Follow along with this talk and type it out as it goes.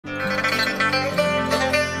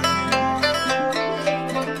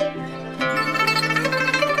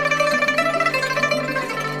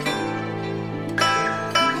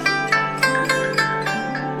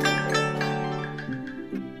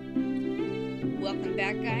welcome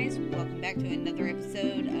back, guys. Welcome back to another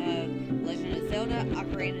episode of Legend of Zelda: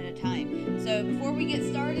 Ocarina of Time. So before we get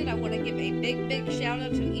started, I want to give a big shout out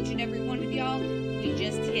to each and every one of y'all. We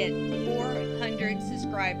just hit 400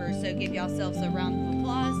 subscribers, so give yourselves a round of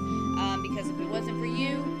applause, because if it wasn't for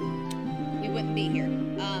you, we wouldn't be here.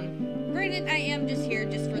 Granted, I am just here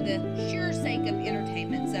just for the sheer sake of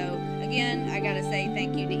entertainment. So again, I gotta say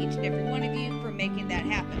thank you to each and every one of you for making that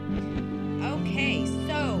happen. Okay,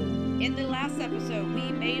 so in the last episode,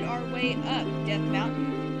 we made our way up Death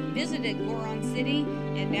Mountain, visited Goron City,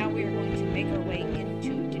 and now we are going to make our way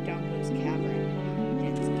into Dodongo's Cavern.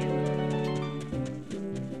 Let's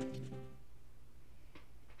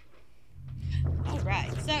go.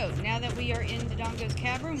 Alright, so now that we are in Dodongo's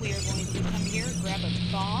Cavern, we are going to come here, grab a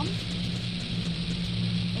bomb,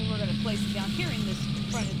 and we're going to place it down here in this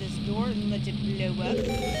front of this door and let it blow up.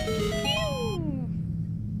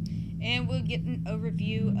 And we'll get an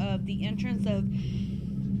overview of the entrance of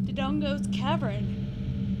Dodongo's Cavern.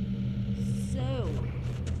 So,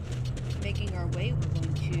 making our way, we're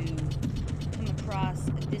going to come across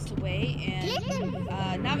this way, and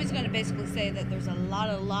Navi's going to basically say that there's a lot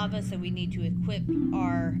of lava, so we need to equip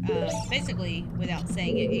our, basically, without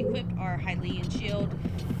saying it, equip our Hylian shield.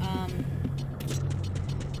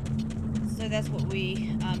 So that's what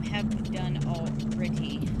we have done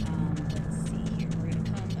already. Let's see here. We're going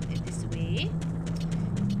to come this way.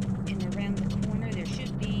 And around the corner there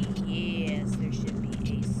should be, yes, there should be a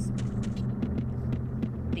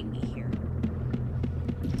thingy here.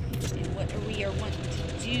 And what we are wanting to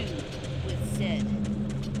do with said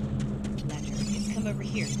ladder is come over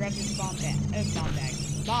here, grab this bomb,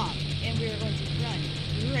 and we are going to run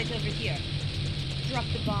right over here. Drop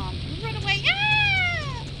the bomb, run away,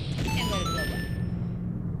 and let it blow up.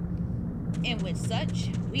 And with such,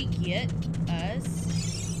 we get us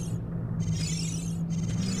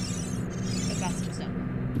a gossip stone.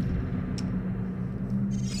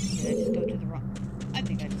 Did I just go to the wrong? I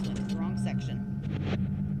think I just went to the wrong section.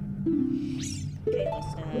 Okay,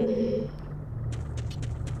 let's pull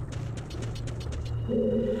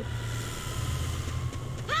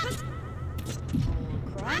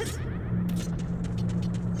across.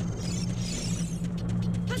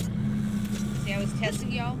 See, I was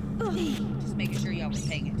testing y'all. Just making sure y'all were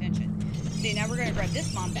paying attention. See, now we're gonna grab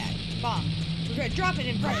this bomb. We're gonna drop it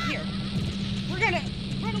in front of here. We're gonna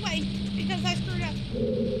run away because I screwed up.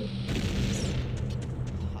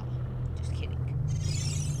 Oh, just kidding.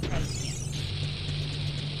 Try this again.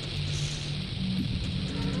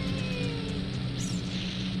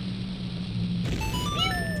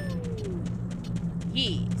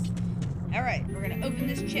 Yes. Alright, we're gonna open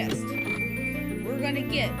this chest. We're gonna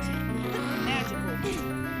get the magical,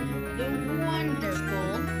 the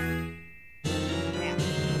wonderful map.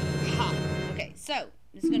 Ha! Okay, so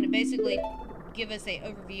this is going to basically give us an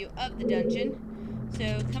overview of the dungeon.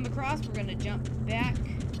 So come across, we're going to jump back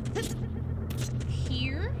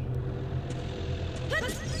here. And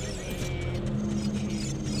then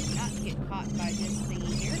to not get caught by this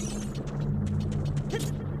thingy here.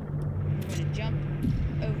 We're going to jump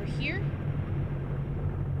over here.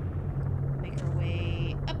 Make our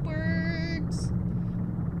way upwards.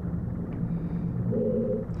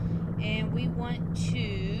 And we want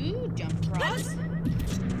to jump across.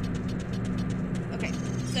 Okay,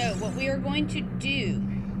 so what we are going to do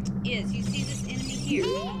is, you see this enemy here?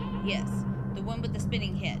 Yes, the one with the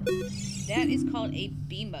spinning head. That is called a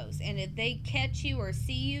Beamos, and if they catch you or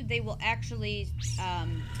see you, they will actually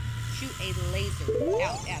shoot a laser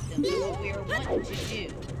out at them. So what we are wanting to do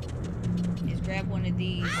is grab one of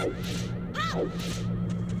these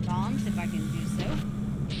bombs, if I can do so.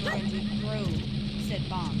 We're going to throw said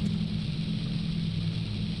bomb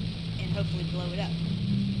and hopefully blow it up.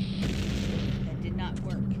 That did not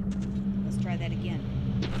work. Let's try that again.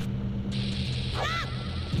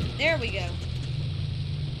 There we go.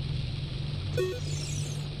 Pew!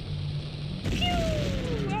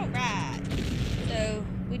 Alright. So,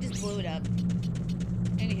 we just blew it up.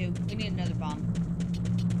 Anywho, we need another bomb.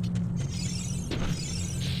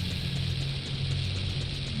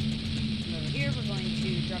 Over here, we're going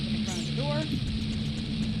to drop it in front of the door.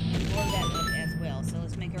 And blow that up as well. So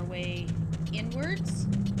let's make our way inwards.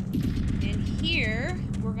 And here,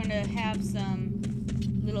 we're going to have some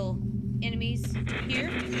little enemies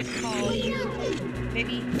here called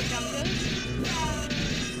baby Dodongos.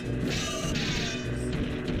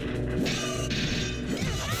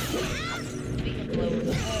 We can blow them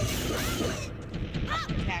up,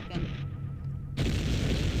 attack them.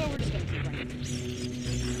 But we're just going to keep running.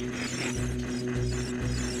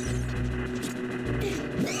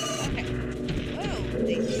 Okay. Oh,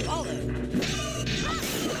 they follow.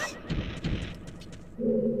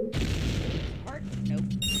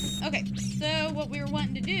 what we were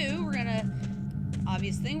wanting to do, we're gonna,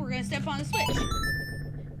 obvious thing, we're gonna step on the switch.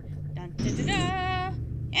 Dun, da, da, da,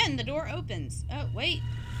 and the door opens. Oh, wait.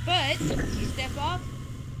 But you step off,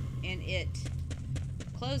 and it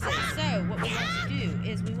closes. So, what we want to do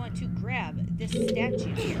is we want to grab this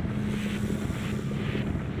statue here.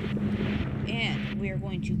 And we are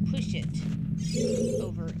going to push it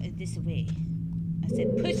over this way. I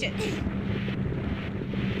said push it.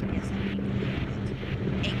 Yes, I'm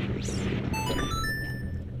angry. Yeah.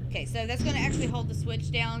 Okay, so that's going to actually hold the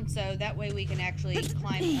switch down, so that way we can actually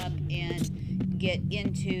climb up and get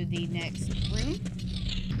into the next room.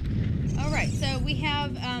 Alright, so we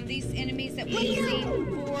have these enemies that we've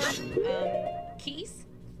seen for keys,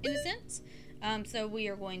 in a sense. So we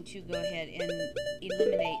are going to go ahead and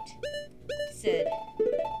eliminate said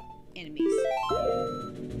enemies.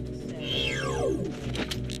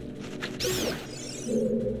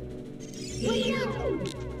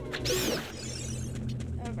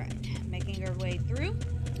 Alright, making our way through.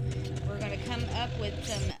 We're going to come up with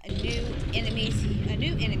some new enemies, a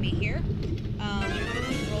new enemy here.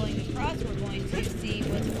 Rolling across, we're going to see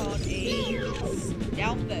what's called a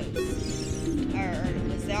Stalfos. Or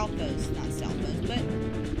Lizalfos, not Stalfos, but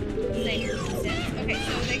same sense. Okay,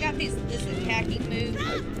 so they got this attacking move,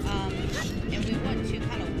 and we want to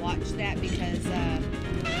kind of watch that because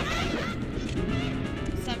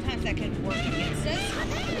sometimes that can work against us.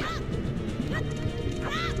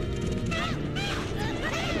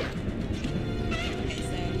 Okay,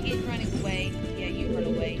 so he's running away. Yeah, you run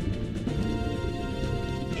away.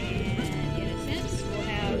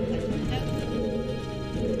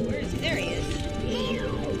 There he is.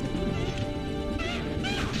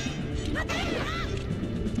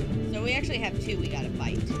 So we actually have two we gotta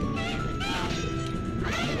fight.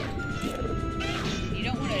 You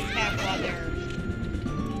don't want to attack while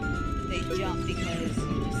they jump because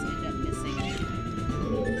you just end up missing.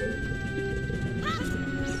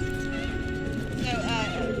 So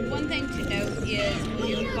one thing to note is when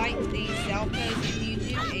you fight these Zalfos, if you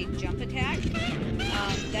do a jump attack,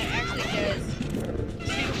 that actually does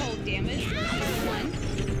whole damage versus one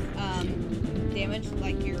damage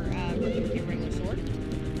like your regular sword.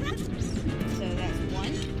 So that's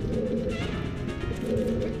one.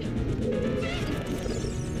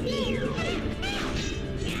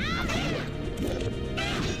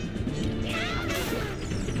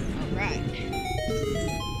 Alright.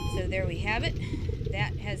 So there we have it.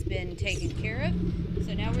 That has been taken care of.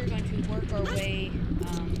 So now we're going to work our way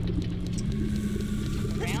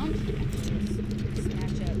around.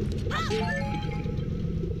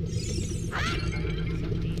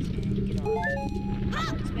 And get our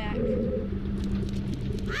hearts back.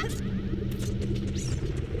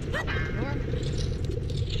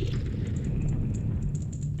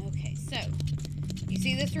 Okay, so you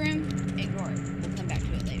see this room? Ignore it. We'll come back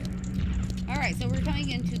to it later. Alright, so we're coming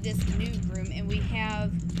into this new room, and we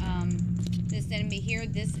have this enemy here.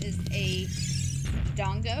 This is a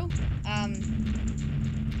Dodongo.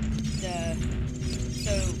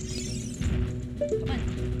 Come on.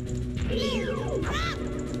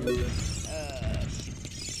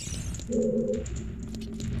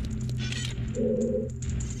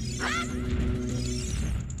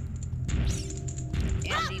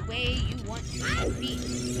 And the way you want to defeat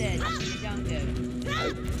said Dodongo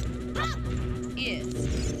is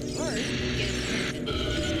first, get his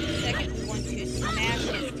attention. Second, we want to smash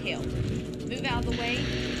his tail. Move out of the way,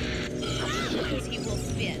 because he will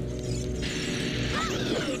spin.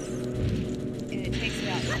 And it takes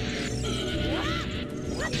about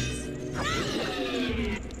 4 hits.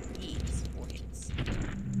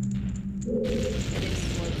 And then he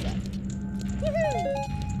blows up.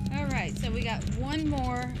 Woohoo! Alright, so we got one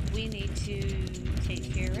more we need to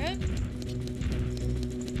take care of. I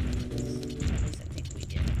think we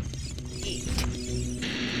did. Eat.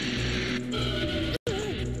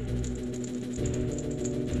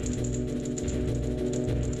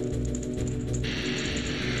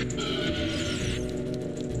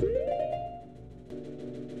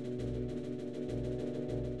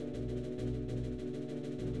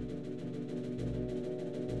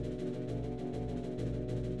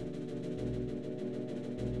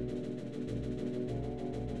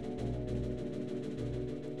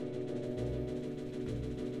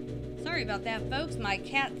 Sorry about that, folks. My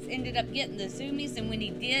cat ended up getting the zoomies, and when he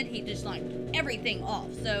did, he just knocked everything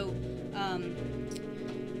off. So,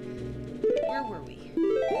 where were we?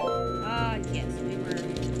 Yes, we were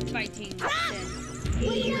fighting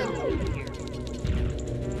here.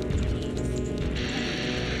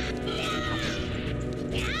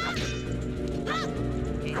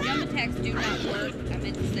 Okay, jump attacks do not work. I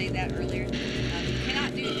meant to say that earlier. You cannot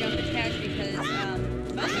not do jump attack because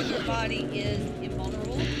most of your body is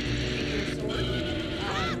invulnerable to your sword.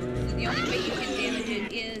 So the only way you can damage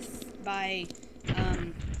it is by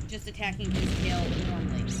just attacking his tail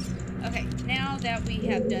normally. Okay, now that we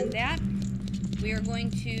have done that, we are going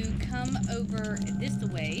to come over this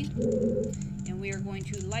way, and we are going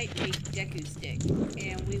to lightweight Deku Stick,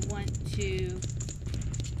 and we want to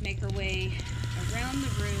make our way around the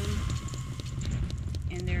room,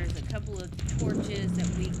 and there's a couple of torches that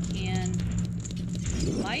we can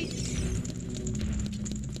light,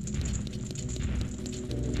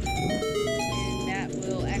 and that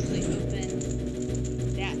will actually open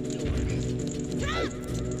that door.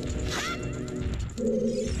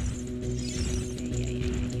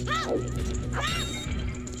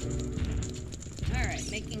 Alright,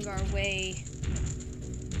 making our way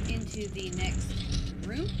into the next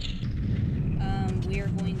room. We are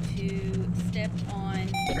going to step on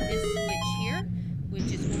this switch here,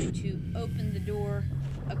 which is going to open the door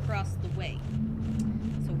across the way.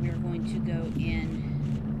 So we're going to go and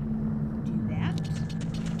do that.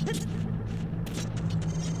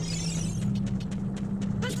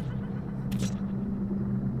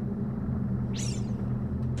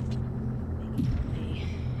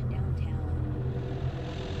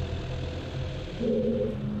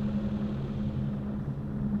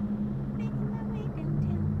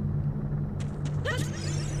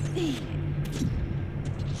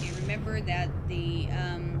 Remember that the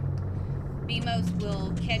BMOS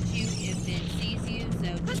will catch you if it sees you,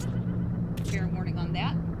 so just fair warning on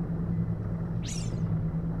that.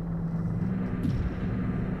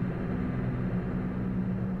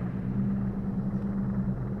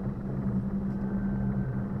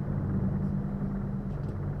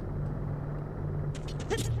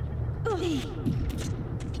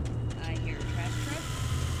 I hear a trash truck.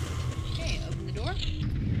 Okay, open the door.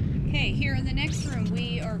 Okay, here in the next room,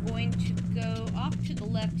 we are going to go off to the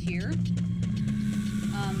left here.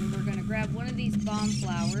 We're going to grab one of these bomb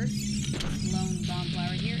flowers, lone bomb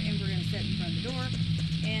flower here, and we're going to set in front of the door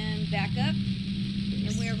and back up.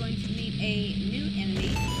 And we are going to meet a new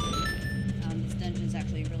enemy. This dungeon is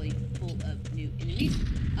actually really full of new enemies.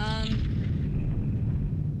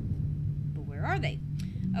 But where are they?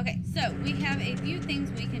 Okay, so we have a few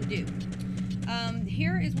things we can do.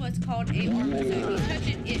 Here is what's called a armor. So if you touch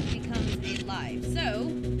it, it becomes alive. So,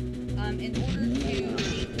 in order to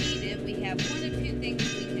defeat it, we have one of two things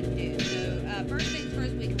we can do. So, first things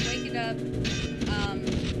first, we can wake it up,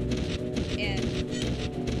 and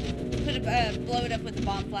put it, blow it up with the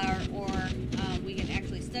bomb flower, or we can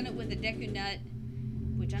actually stun it with a Deku Nut,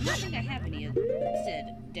 which I don't think I have any of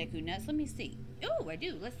said Deku Nuts. Let me see. Oh, I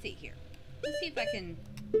do. Let's see here. Let's see if I can...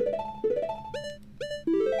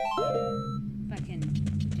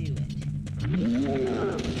 do it.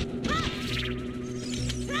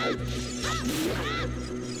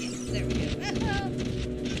 Yes, there we go.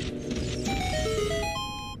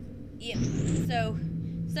 Yep. So,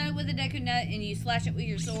 stun it with a Deku Nut and you slash it with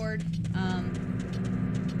your sword.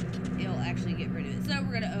 It'll actually get rid of it. So,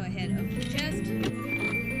 we're going to go ahead and open the chest.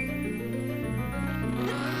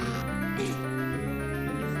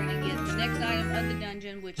 We're going to get the next item of the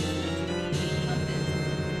dungeon, which is going to be the compass.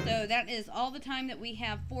 So that is all the time that we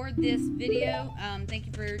have for this video. Thank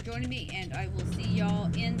you for joining me, and I will see y'all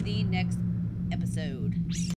in the next episode.